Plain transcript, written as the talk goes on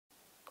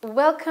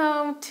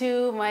Welcome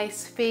to my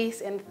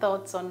space and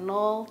thoughts on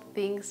all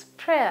things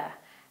prayer.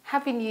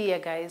 Happy New Year,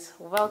 guys.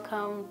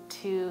 Welcome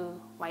to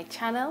my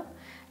channel,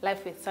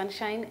 Life with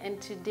Sunshine. And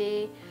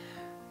today,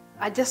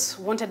 I just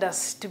wanted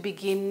us to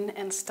begin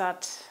and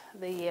start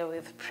the year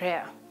with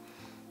prayer.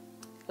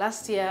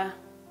 Last year,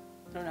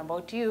 I don't know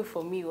about you,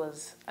 for me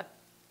was a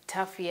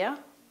tough year.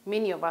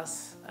 Many of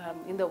us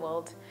in the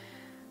world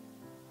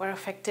were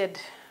affected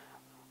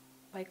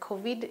by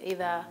COVID,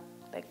 either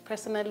like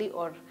personally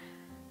or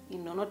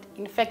not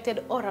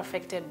infected or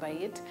affected by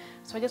it.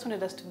 So I just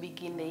wanted us to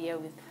begin the year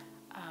with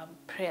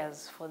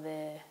prayers for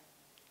the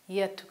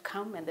year to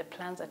come and the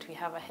plans that we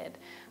have ahead.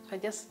 So I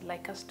just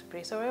like us to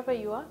pray. So wherever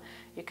you are,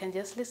 you can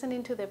just listen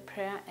into the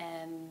prayer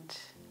and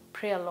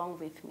pray along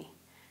with me.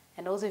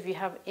 And also if you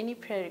have any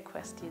prayer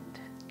request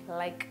you'd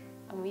like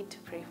me to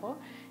pray for,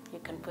 you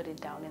can put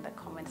it down in the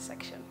comment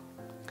section.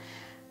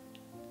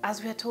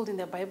 As we are told in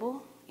the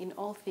Bible, in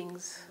all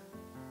things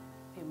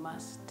we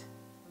must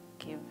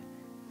give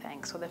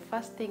thanks. So the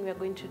first thing we're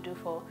going to do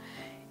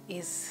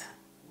is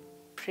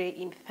pray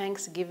in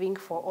thanksgiving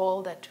for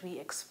all that we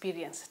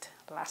experienced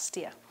last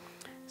year.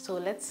 So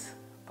let's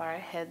bow our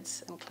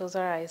heads and close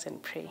our eyes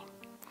and pray.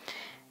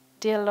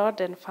 Dear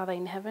Lord and Father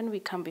in heaven, we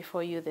come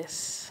before you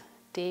this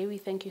day. We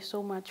thank you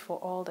so much for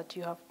all that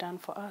you have done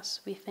for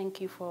us. We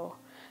thank you for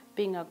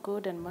being a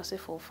good and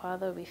merciful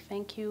Father. We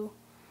thank you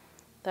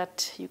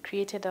that you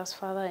created us,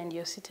 Father, and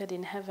you're seated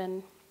in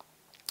heaven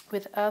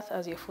with earth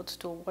as your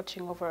footstool,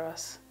 watching over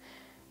us.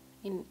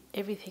 In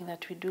everything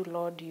that we do,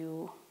 Lord,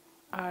 you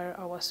are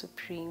our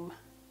supreme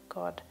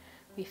God.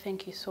 We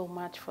thank you so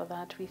much for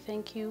that. We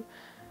thank you,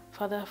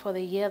 Father, for the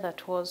year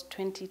that was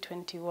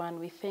 2021.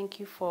 We thank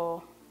you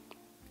for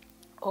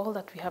all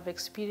that we have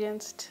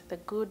experienced, the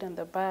good and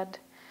the bad.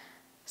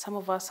 Some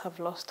of us have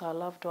lost our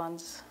loved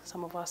ones.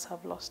 Some of us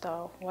have lost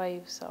our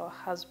wives, our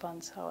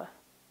husbands, our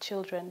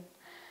children,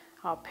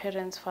 our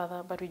parents,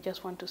 Father. But we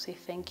just want to say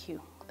thank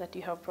you that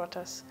you have brought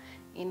us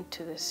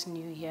into this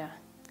new year.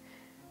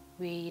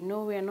 We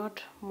know we are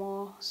not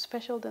more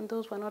special than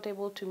those who are not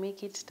able to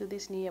make it to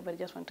this new year, but I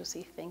just want to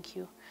say thank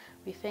you.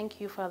 We thank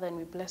you, Father, and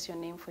we bless your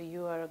name, for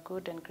you are a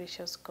good and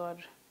gracious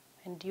God,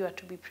 and you are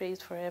to be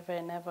praised forever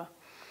and ever.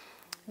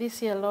 This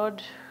year,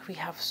 Lord, we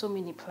have so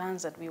many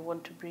plans that we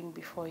want to bring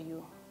before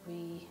you.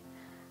 We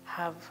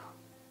have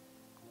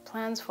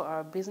plans for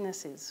our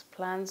businesses,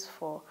 plans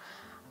for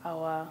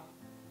our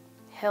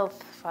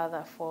health,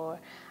 Father, for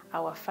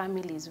our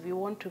families. We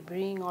want to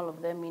bring all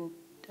of them in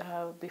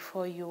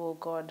before you, O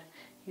God.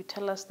 You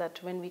tell us that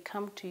when we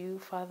come to you,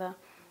 Father,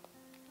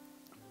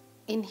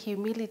 in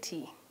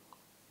humility,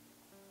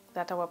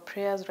 that our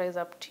prayers rise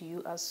up to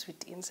you as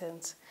sweet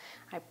incense.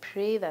 I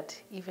pray that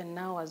even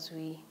now as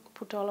we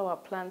put all our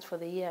plans for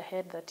the year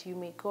ahead, that you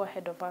may go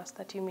ahead of us,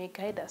 that you may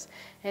guide us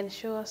and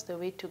show us the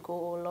way to go,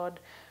 O Lord.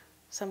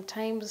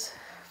 Sometimes,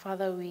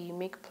 Father, we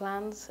make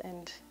plans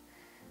and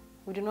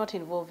we do not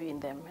involve you in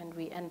them, and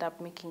we end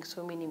up making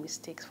so many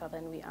mistakes, Father,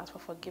 and we ask for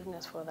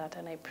forgiveness for that.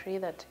 And I pray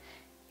that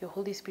your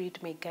Holy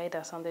Spirit may guide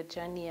us on the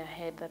journey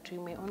ahead, that we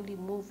may only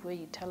move where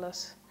you tell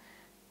us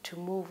to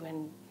move,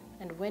 and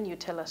when you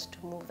tell us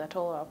to move, that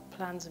all our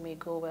plans may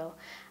go well.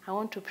 I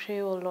want to pray,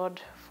 O Lord,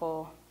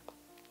 for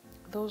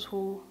those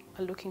who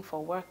are looking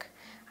for work.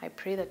 I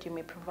pray that you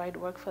may provide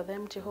work for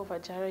them. Jehovah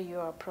Jireh,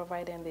 you are a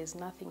provider, and there's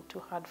nothing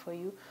too hard for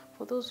you.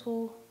 For those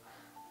who,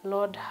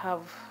 Lord,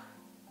 have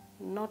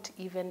not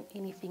even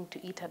anything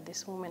to eat at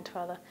this moment,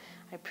 Father,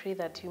 I pray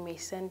that you may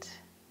send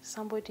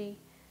somebody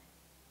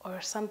or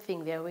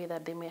something their way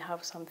that they may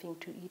have something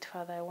to eat,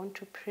 Father. I want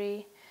to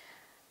pray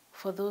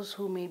for those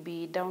who may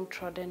be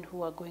downtrodden,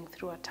 who are going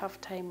through a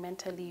tough time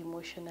mentally,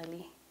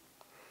 emotionally.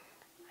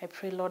 I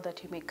pray, Lord,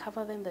 that you may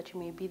cover them, that you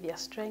may be their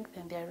strength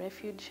and their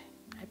refuge.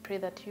 I pray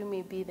that you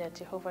may be their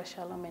Jehovah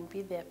Shalom and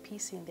be their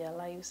peace in their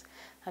lives,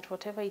 that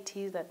whatever it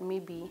is that may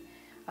be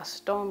a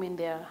storm in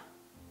their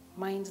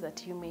minds,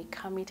 that you may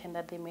calm it and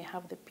that they may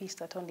have the peace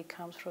that only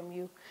comes from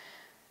you.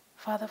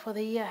 Father, for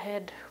the year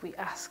ahead, we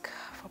ask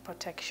for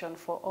protection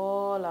for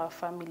all our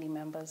family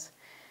members.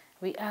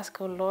 We ask,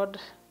 oh Lord,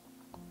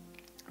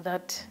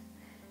 that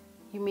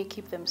you may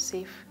keep them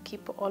safe,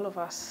 keep all of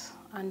us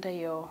under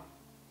your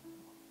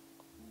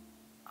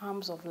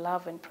arms of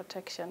love and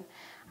protection.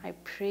 I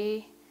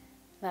pray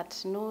that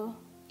no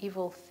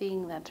evil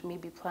thing that may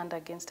be planned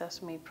against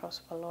us may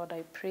prosper, Lord.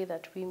 I pray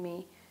that we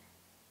may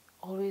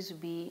always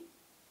be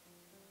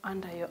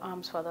under your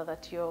arms, Father,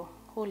 that your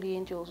holy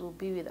angels will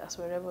be with us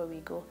wherever we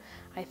go.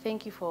 I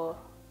thank you for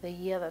the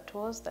year that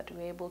was, that we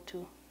were able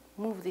to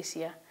move this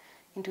year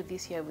into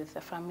this year with the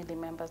family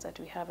members that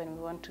we have, and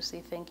we want to say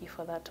thank you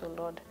for that, oh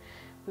Lord.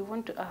 We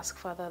want to ask,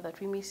 Father,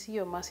 that we may see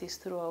your mercies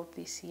throughout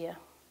this year.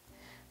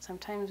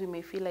 Sometimes we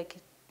may feel like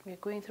we're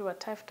going through a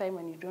tough time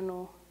and you don't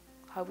know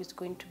how it's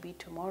going to be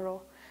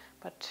tomorrow,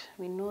 but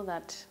we know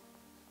that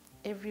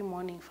every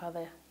morning,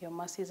 Father, your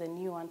mercies are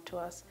new unto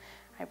us.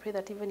 I pray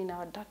that even in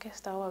our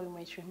darkest hour, we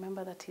might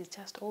remember that it's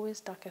just always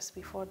darkest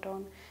before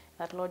dawn,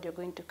 that, Lord, you're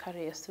going to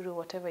carry us through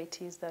whatever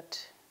it is that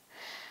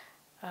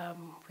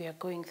we are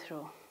going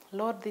through.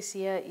 Lord, this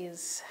year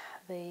is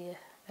the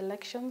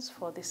elections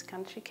for this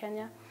country,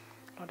 Kenya.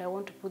 Lord, I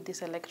want to put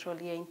this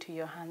electoral year into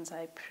your hands.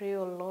 I pray,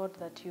 oh Lord,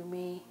 that you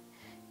may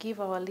give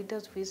our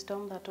leaders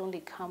wisdom that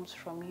only comes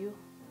from you,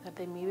 that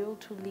they may be able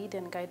to lead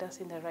and guide us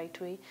in the right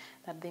way,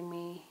 that they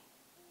may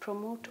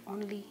promote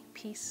only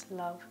peace,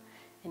 love,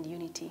 and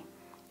unity.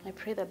 I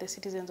pray that the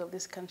citizens of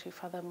this country,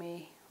 Father,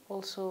 may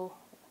also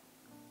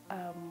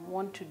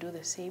want to do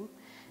the same,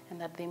 and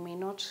that they may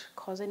not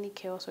cause any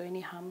chaos or any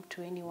harm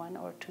to anyone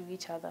or to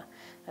each other,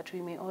 that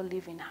we may all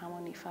live in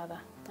harmony, Father.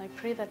 I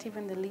pray that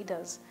even the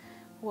leaders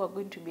who are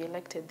going to be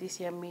elected this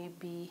year may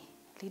be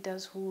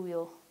leaders who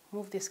will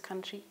move this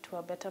country to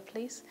a better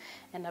place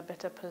and a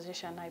better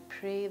position. I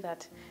pray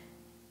that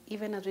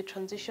even as we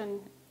transition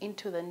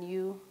into the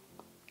new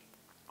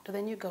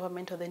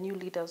government or the new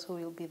leaders who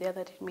will be there,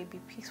 that it may be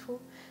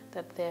peaceful,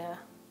 that there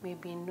may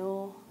be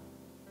no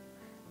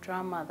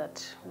drama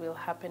that will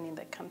happen in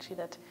the country,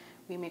 that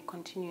we may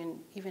continue and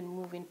even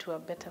move into a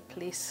better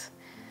place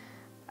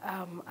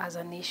as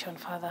a nation,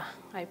 Father.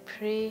 I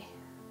pray,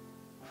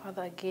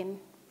 Father, again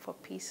for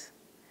peace,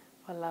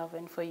 for love,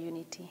 and for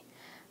unity.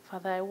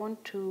 Father, I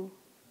want to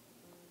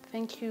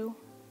thank you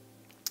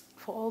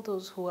for all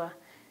those who are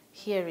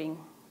hearing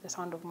the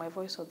sound of my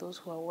voice or those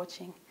who are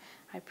watching.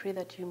 I pray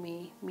that you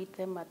may meet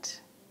them at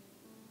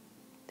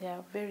their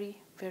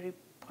very, very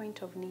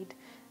point of need,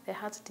 their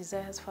heart's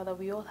desires. Father,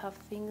 we all have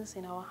things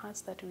in our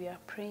hearts that we are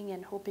praying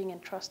and hoping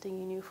and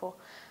trusting in you for.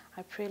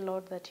 I pray,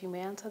 Lord, that you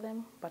may answer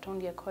them, but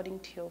only according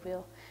to your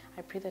will.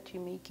 I pray that you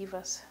may give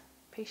us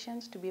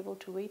patience to be able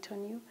to wait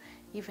on you,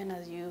 even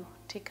as you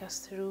take us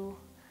through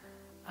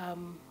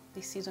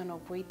this season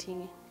of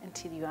waiting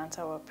until you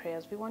answer our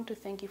prayers. We want to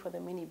thank you for the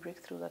many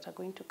breakthroughs that are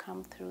going to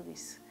come through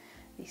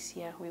this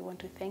year. We want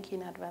to thank you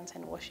in advance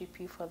and worship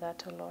you for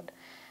that, oh Lord.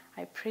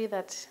 I pray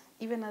that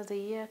even as the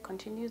year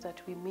continues,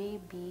 that we may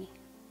be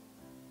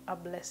a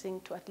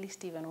blessing to at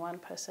least even one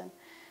person.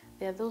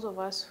 There are those of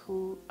us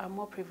who are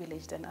more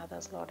privileged than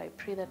others, Lord. I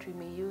pray that we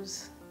may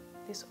use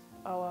this,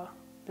 our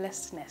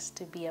blessedness,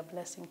 to be a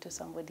blessing to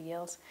somebody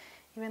else,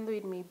 even though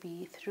it may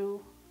be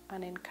through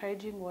an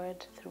encouraging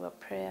word, through a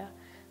prayer,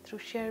 through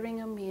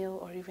sharing a meal,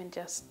 or even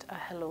just a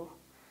hello.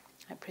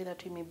 I pray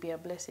that we may be a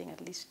blessing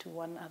at least to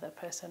one other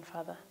person,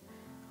 Father.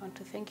 I want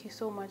to thank you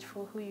so much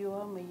for who you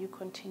are. May you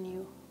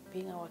continue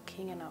being our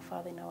King and our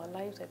Father in our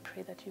lives. I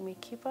pray that you may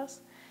keep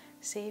us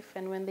safe,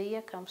 and when the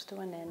year comes to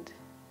an end,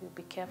 we'll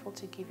be careful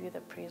to give you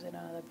the praise and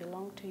honor that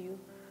belong to you.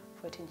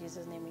 For it in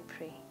Jesus' name we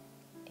pray.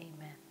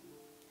 Amen.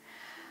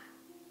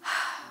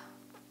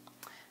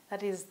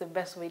 That is the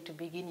best way to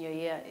begin your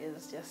year,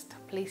 is just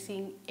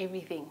placing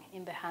everything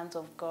in the hands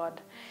of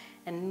God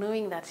and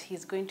knowing that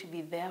He's going to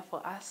be there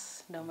for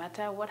us no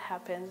matter what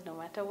happens, no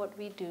matter what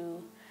we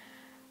do,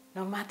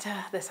 no matter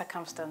the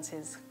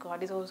circumstances.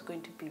 God is always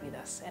going to be with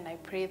us. And I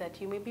pray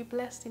that you may be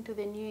blessed into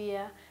the new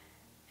year.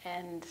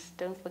 And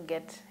don't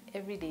forget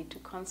every day to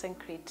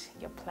consecrate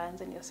your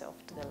plans and yourself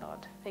to the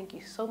Lord. Thank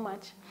you so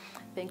much.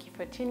 Thank you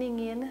for tuning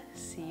in.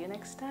 See you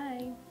next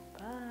time.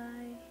 Bye.